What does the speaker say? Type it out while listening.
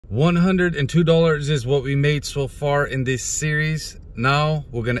$102 is what we made so far in this series. Now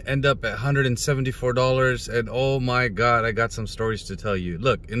we're gonna end up at $174, and oh my god, I got some stories to tell you.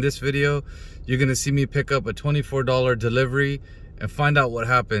 Look, in this video you're gonna see me pick up a $24 delivery and find out what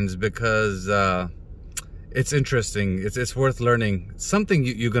happens, because it's interesting. It's worth learning. Something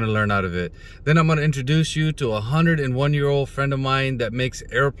you're gonna learn out of it. Then I'm gonna introduce you to a 101-year-old friend of mine that makes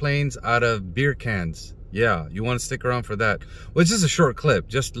airplanes out of beer cans. Yeah, you want to stick around for that. Well, it's just a short clip,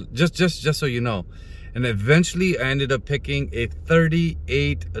 just so you know. And eventually I ended up picking a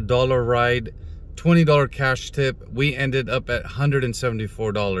 $38 ride, $20 cash tip. We ended up at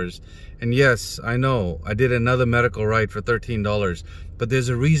 $174. And yes, I know I did another medical ride for $13, but there's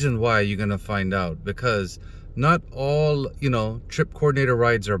a reason why. You're gonna find out, because not all, trip coordinator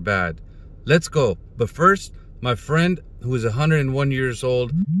rides are bad. Let's go. But first, my friend who is 101 years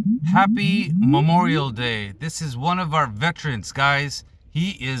old, happy Memorial Day. This is one of our veterans, guys.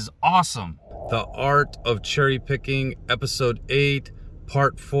 He is awesome. The Art of Cherry Picking, episode 8,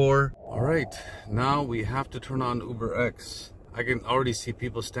 part 4. All right, now we have to turn on UberX. I can already see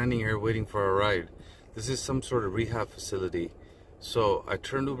people standing here waiting for a ride. This is some sort of rehab facility. So I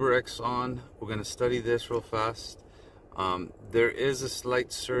turned UberX on. We're gonna study this real fast. There is a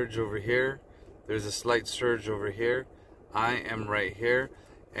slight surge over here. There's a slight surge over here. I am right here,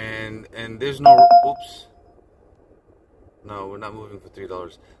 and there's no, oops. No, we're not moving for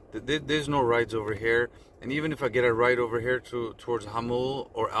 $3. There's no rides over here, and even if I get a ride over here towards Hamul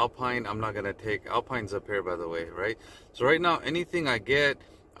or Alpine, I'm not gonna take. Alpine's up here, by the way, right? So right now, anything I get,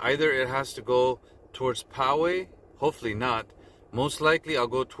 either it has to go towards Poway, hopefully not. Most likely I'll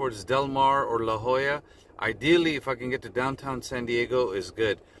go towards Del Mar or La Jolla. Ideally, if I can get to downtown San Diego, is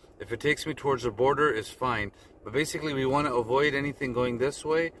good. If it takes me towards the border, it's fine. But basically, we want to avoid anything going this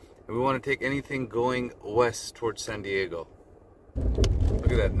way, and we want to take anything going west towards San Diego.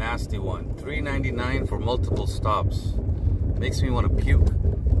 Look at that nasty one. $3.99 for multiple stops. Makes me want to puke.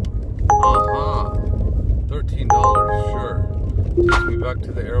 $13, sure. Takes me back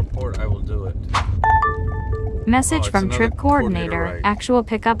to the airport, I will do it. Message from trip coordinator, actual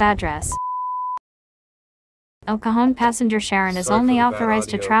pickup address. El Cajon passenger Sharon is only authorized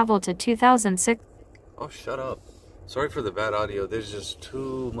to travel to 2006. Oh, shut up. Sorry for the bad audio. There's just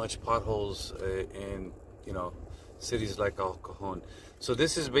too much potholes in, cities like El Cajon. So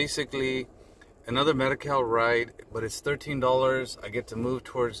this is basically another Medi-Cal ride, but it's $13. I get to move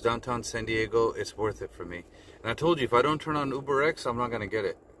towards downtown San Diego. It's worth it for me. And I told you, if I don't turn on UberX, I'm not going to get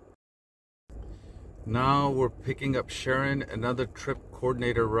it. Now we're picking up Sharon, another trip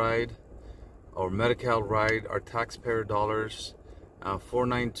coordinator ride, or Medi-Cal ride, our taxpayer dollars.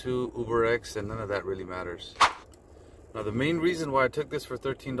 492 UberX, and none of that really matters. Now the main reason why I took this for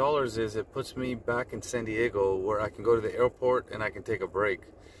 $13 is it puts me back in San Diego, where I can go to the airport and I can take a break.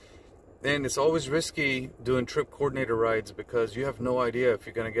 And it's always risky doing trip coordinator rides, because you have no idea if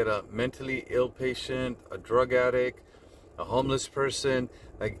you're going to get a mentally ill patient, a drug addict, a homeless person.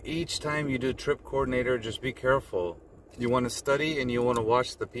 Like, each time you do trip coordinator, just be careful. You want to study and you want to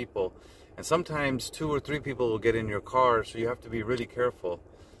watch the people. And sometimes 2 or 3 people will get in your car, so you have to be really careful.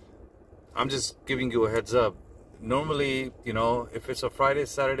 I'm just giving you a heads up. Normally, if it's a Friday,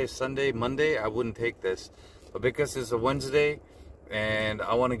 Saturday, Sunday, Monday, I wouldn't take this. But because it's a Wednesday and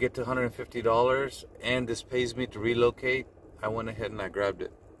I want to get to $150 and this pays me to relocate, I went ahead and I grabbed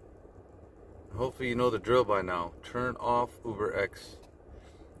it. Hopefully you know the drill by now. Turn off UberX.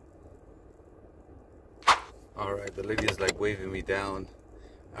 Alright, the lady is like waving me down.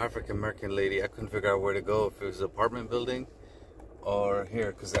 African American lady. I couldn't figure out where to go, if it was an apartment building or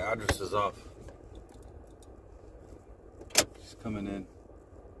here, because the address is off. She's coming in.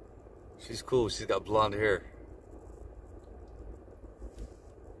 She's cool. She's got blonde hair.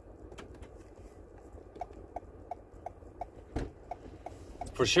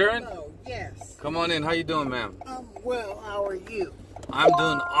 For Sharon? Oh, yes. Come on in. How you doing, ma'am? I'm well. How are you? I'm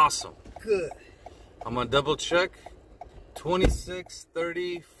doing awesome. Good. I'm gonna double check.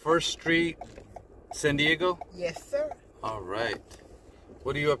 2630 First Street, San Diego? Yes, sir. All right.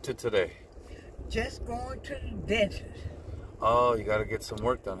 What are you up to today? Just going to the dentist. Oh, you got to get some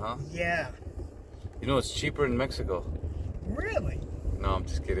work done, huh? Yeah. It's cheaper in Mexico. Really? No, I'm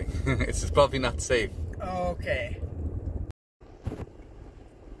just kidding. It's probably not safe. Okay.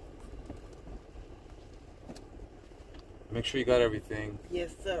 Make sure you got everything.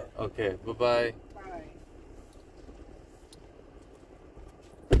 Yes, sir. Okay, bye-bye. Bye.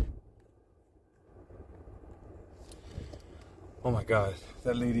 Oh my God,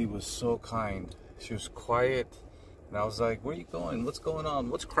 that lady was so kind. She was quiet, and I was like, where are you going? What's going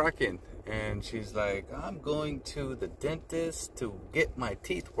on? What's cracking? And she's like, I'm going to the dentist to get my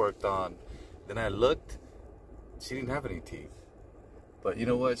teeth worked on. Then I looked, she didn't have any teeth. But you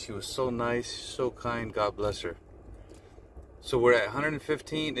know what? She was so nice, so kind. God bless her. So we're at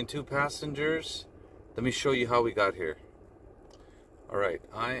 115 and 2 passengers. Let me show you how we got here. All right,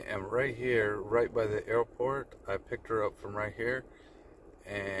 I am right here, right by the airport. I picked her up from right here.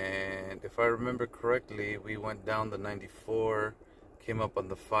 And if I remember correctly, we went down the 94, came up on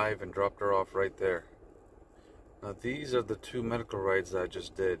the 5 and dropped her off right there. Now these are the 2 medical rides that I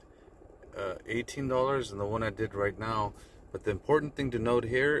just did. $18 and the one I did right now. But the important thing to note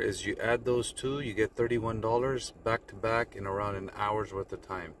here is you add those 2, you get $31 back to back in around an hour's worth of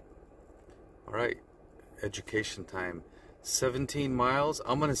time. All right, education time. 17 miles,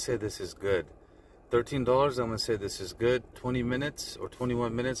 I'm going to say this is good. $13, I'm going to say this is good. 20 minutes or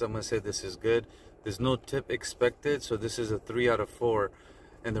 21 minutes, I'm going to say this is good. There's no tip expected, so this is a 3 out of 4.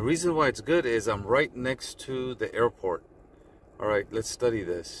 And the reason why it's good is I'm right next to the airport. All right, let's study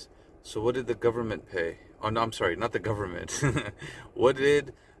this. So what did the government pay? Oh, no, I'm sorry, not the government. What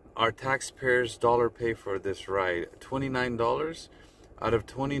did our taxpayers' dollar pay for this ride? $29. Out of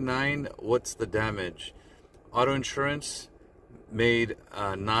 29, what's the damage? Auto insurance made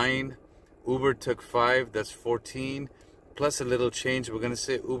 9. Uber took 5. That's 14. Plus a little change. We're going to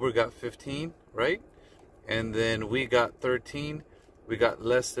say Uber got 15, right? And then we got 13. We got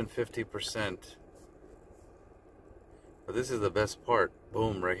less than 50%. But this is the best part.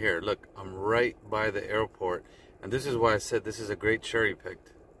 Boom, right here. Look, I'm right by the airport. And this is why I said this is a great cherry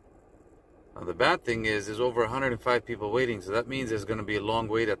picked. Now the bad thing is there's over 105 people waiting. So that means there's going to be a long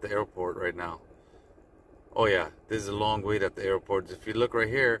wait at the airport right now. Oh yeah, this is a long wait at the airport. If you look right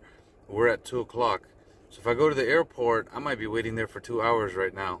here, we're at 2 o'clock. So if I go to the airport, I might be waiting there for 2 hours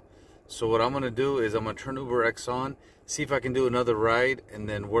right now. So what I'm going to do is I'm going to turn UberX on, see if I can do another ride, and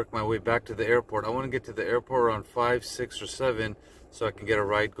then work my way back to the airport. I want to get to the airport around 5, 6, or 7 so I can get a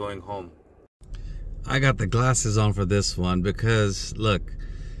ride going home. I got the glasses on for this one because, look,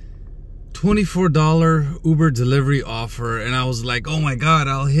 $24 Uber delivery offer, and I was like, oh my god,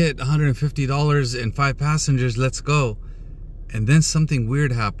 I'll hit $150 and 5 passengers, let's go. And then something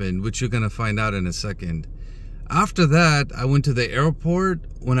weird happened, which you're gonna find out in a second. After that, I went to the airport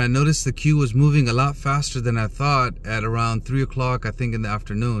when I noticed the queue was moving a lot faster than I thought at around 3 o'clock, I think in the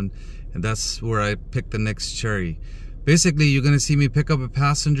afternoon, and that's where I picked the next cherry. Basically, you're gonna see me pick up a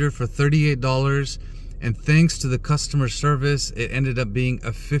passenger for $38, and thanks to the customer service, it ended up being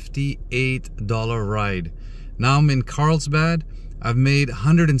a $58 ride. Now I'm in Carlsbad. I've made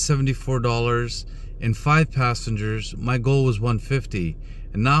 $174 and 5 passengers. My goal was $150.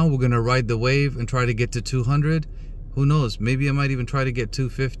 And now we're gonna ride the wave and try to get to 200. Who knows? Maybe I might even try to get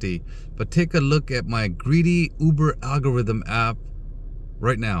 250. But take a look at my greedy Uber algorithm app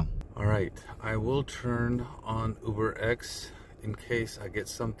right now. All right, I will turn on UberX in case I get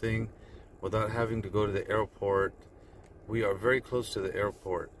something without having to go to the airport. We are very close to the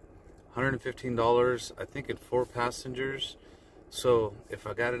airport. $115, I think, in 4 passengers. So if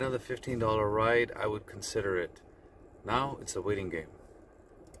I got another $15 ride, I would consider it. Now it's a waiting game.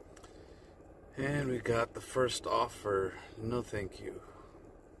 And we got the first offer. No thank you.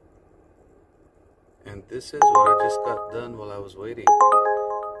 And this is what I just got done while I was waiting.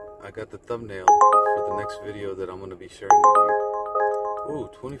 I got the thumbnail for the next video that I'm going to be sharing with you. Ooh,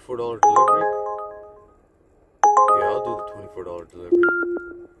 $24 delivery? Yeah, I'll do the $24 delivery.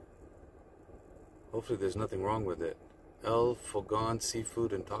 Hopefully there's nothing wrong with it. El Fogon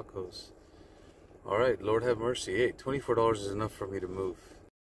Seafood and Tacos. Alright, Lord have mercy. Hey, $24 is enough for me to move.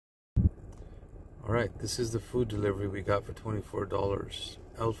 Alright, this is the food delivery we got for $24.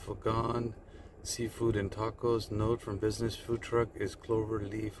 El Fogon Seafood and Tacos. Note from business food truck is Clover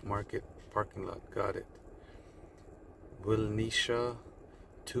Leaf Market parking lot. Got it. Wilnisha.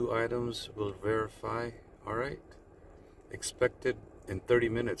 2 items will verify. Alright. Expected in 30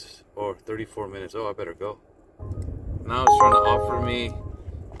 minutes or 34 minutes. Oh, I better go. Now it's trying to offer me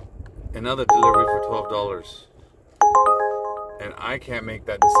another delivery for $12. And I can't make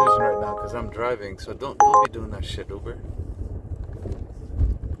that decision right now because I'm driving. So don't be doing that shit, Uber.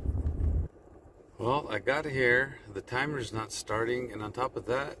 Well, I got here. The timer's not starting. And on top of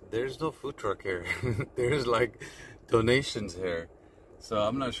that, there's no food truck here. There's like donations here. So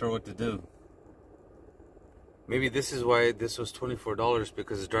I'm not sure what to do. Maybe this is why this was $24,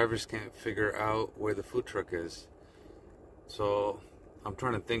 because the drivers can't figure out where the food truck is. So I'm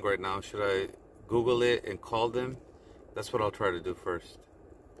trying to think right now. Should I Google it and call them? That's what I'll try to do first.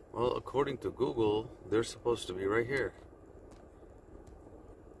 Well, according to Google, they're supposed to be right here.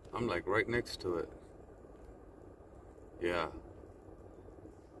 I'm like right next to it. Yeah.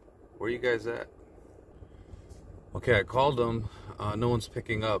 Where you guys at? Okay, I called them. No one's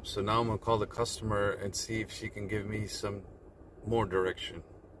picking up, so now I'm gonna call the customer and see if she can give me some more direction.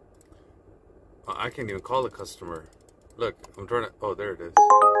 I can't even call the customer. Look, I'm trying to. Oh, there it is.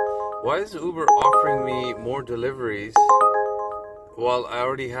 Why is Uber offering me more deliveries while I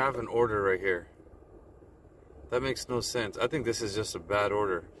already have an order right here? That makes no sense. I think this is just a bad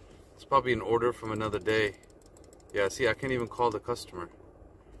order. It's probably an order from another day. Yeah, see, I can't even call the customer.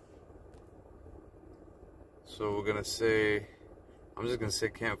 So we're gonna say, I'm just gonna say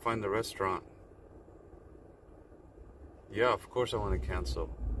can't find the restaurant. Yeah, of course I want to cancel.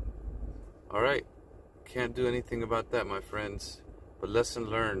 All right, can't do anything about that, my friends. But lesson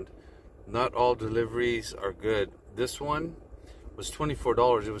learned, not all deliveries are good. This one was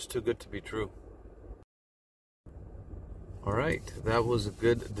 $24. It was too good to be true. All right, that was a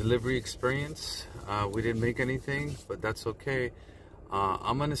good delivery experience. We didn't make anything, but that's okay.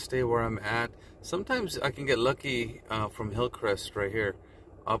 I'm gonna stay where I'm at. Sometimes I can get lucky from Hillcrest right here,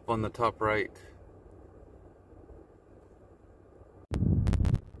 up on the top right.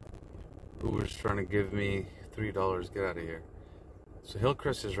 Uber's trying to give me $3. Get out of here. So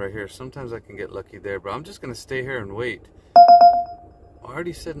Hillcrest is right here. Sometimes I can get lucky there, but I'm just gonna stay here and wait. I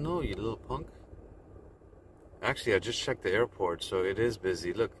already said no, you little punk. Actually, I just checked the airport, so it is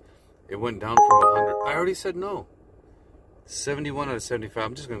busy. Look, it went down from 100. I already said no. 71 out of 75.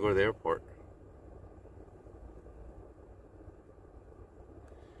 I'm just gonna go to the airport.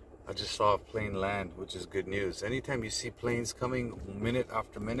 I just saw a plane land, which is good news. Anytime you see planes coming minute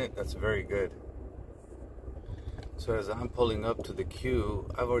after minute, that's very good. So as I'm pulling up to the queue,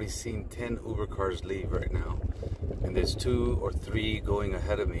 I've already seen 10 Uber cars leave right now. And there's 2 or 3 going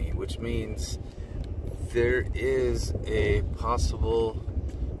ahead of me, which means there is a possible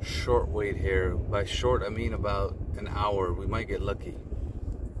short wait here. By short, I mean about an hour. We might get lucky.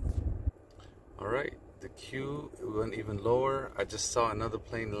 All right, the queue went even lower. I just saw another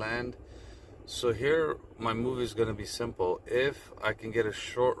plane land. So here, my move is gonna be simple. If I can get a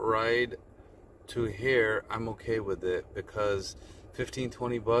short ride to here, I'm okay with it, because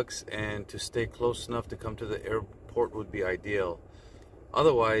 15-20 bucks, and to stay close enough to come to the airport would be ideal.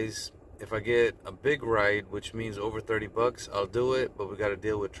 Otherwise, if I get a big ride, which means over 30 bucks, I'll do it, but we got to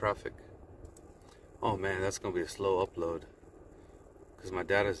deal with traffic. Oh man, that's going to be a slow upload because my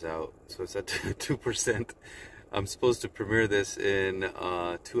data's out, so it's at 2%. I'm supposed to premiere this in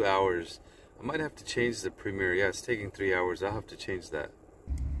 2 hours. I might have to change the premiere. Yeah, it's taking 3 hours. I'll have to change that.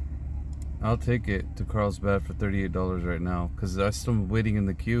 I'll take it to Carlsbad for $38 right now because I'm still waiting in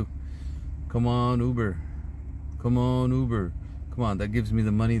the queue. Come on, Uber. Come on, Uber. Come on, that gives me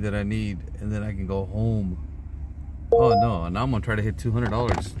the money that I need, and then I can go home. Oh no, now I'm gonna try to hit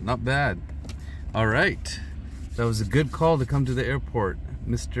 $200. Not bad. All right, that was a good call to come to the airport,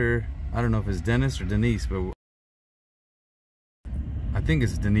 Mr. I don't know if it's Dennis or Denise, but I think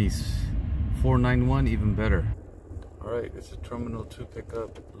it's Denise. 491, even better. All right, it's a Terminal 2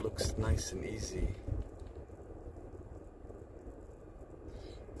 pickup. It looks nice and easy.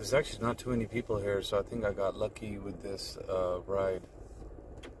 There's actually not too many people here, so I think I got lucky with this ride.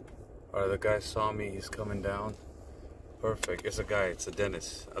 Alright, the guy saw me, he's coming down. Perfect, it's a guy, it's a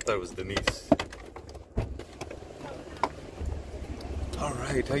Dennis. I thought it was Denise.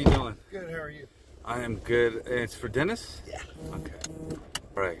 Alright, how you doing? Good, how are you? I am good. It's for Dennis? Yeah. Okay.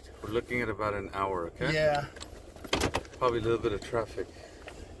 Alright, we're looking at about an hour, okay? Yeah. Probably a little bit of traffic.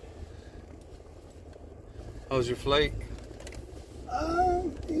 How was your flight?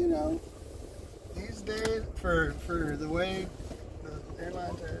 You know, these days, for the way the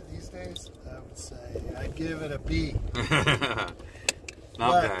airlines are these days, I would say I'd give it a B. Not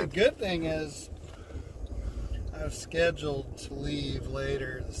but bad. The good thing is I was scheduled to leave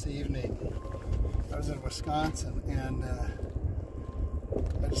later this evening. I was in Wisconsin, and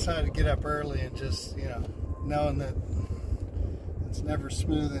I decided to get up early and just, you know, knowing that it's never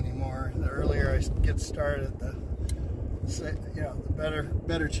smooth anymore. The earlier I get started, the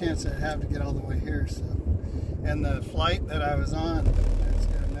better chance I have to get all the way here. So, and the flight that I was on, I just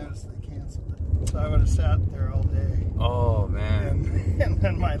got to notice they canceled it. So I would have sat there all day. Oh man! And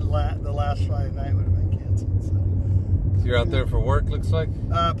then the last flight at night would have been canceled. So you're out there for work, looks like?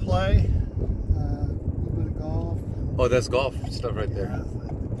 Play, a little bit of golf. Oh, that's golf stuff right there.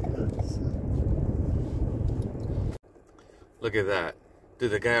 Yeah, so. Look at that.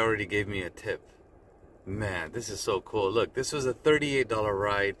 Dude, the guy already gave me a tip. Man, this is so cool. Look, this was a $38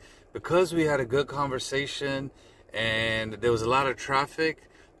 ride. Because we had a good conversation and there was a lot of traffic,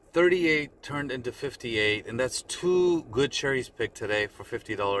 38 turned into 58, and that's 2 good cherries picked today for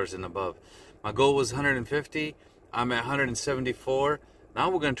 $50 and above. My goal was 150. I'm at 174. Now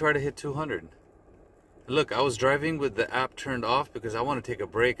we're gonna try to hit 200. Look, I was driving with the app turned off because I want to take a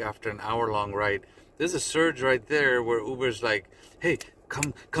break after an hour-long ride. There's a surge right there where Uber's like, hey,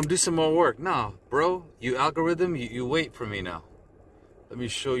 come do some more work. Nah, bro, you algorithm, you wait for me now. Let me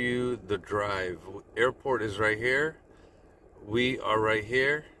show you the drive. Airport is right here. We are right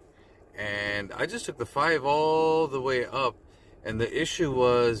here. And I just took the 5 all the way up. And the issue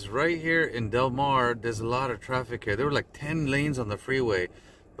was right here in Del Mar, there's a lot of traffic here. There were like 10 lanes on the freeway,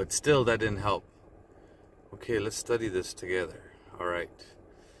 but still that didn't help. Okay, let's study this together. All right.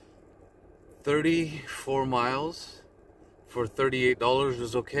 34 miles for $38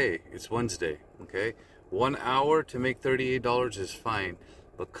 is okay. It's Wednesday, okay? 1 hour to make $38 is fine.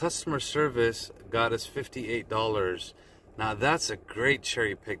 But customer service got us $58. Now that's a great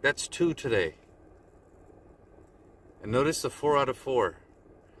cherry pick. That's 2 today. And notice the 4 out of 4.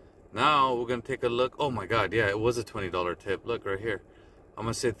 Now we're going to take a look. Oh my God, yeah, it was a $20 tip. Look right here. I'm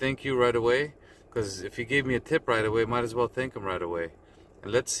going to say thank you right away. Because if he gave me a tip right away, might as well thank him right away.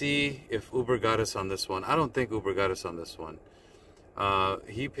 And let's see if Uber got us on this one. I don't think Uber got us on this one.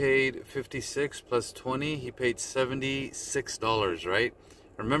 He paid $56 plus $20. He paid $76, right?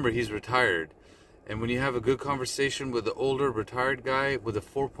 Remember, he's retired. And when you have a good conversation with the older retired guy with a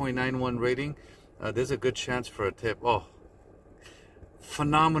 4.91 rating, there's a good chance for a tip. Oh,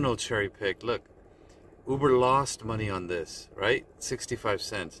 phenomenal cherry pick. Look, Uber lost money on this, right? 65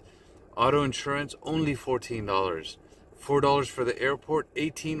 cents. Auto insurance, only $14. $4 for the airport,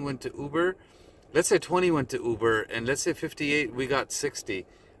 18 went to Uber. Let's say 20 went to Uber, and let's say 58, we got 60.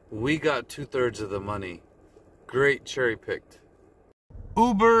 We got 2/3 of the money. Great cherry picked.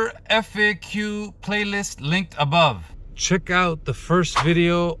 Uber FAQ playlist linked above. Check out the first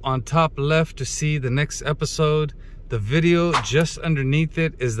video on top left to see the next episode. The video just underneath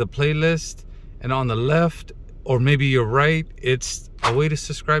it is the playlist, and on the left, or maybe you're right, it's a way to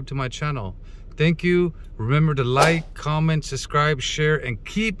subscribe to my channel. Thank you. Remember to like, comment, subscribe, share, and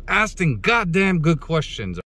keep asking goddamn good questions.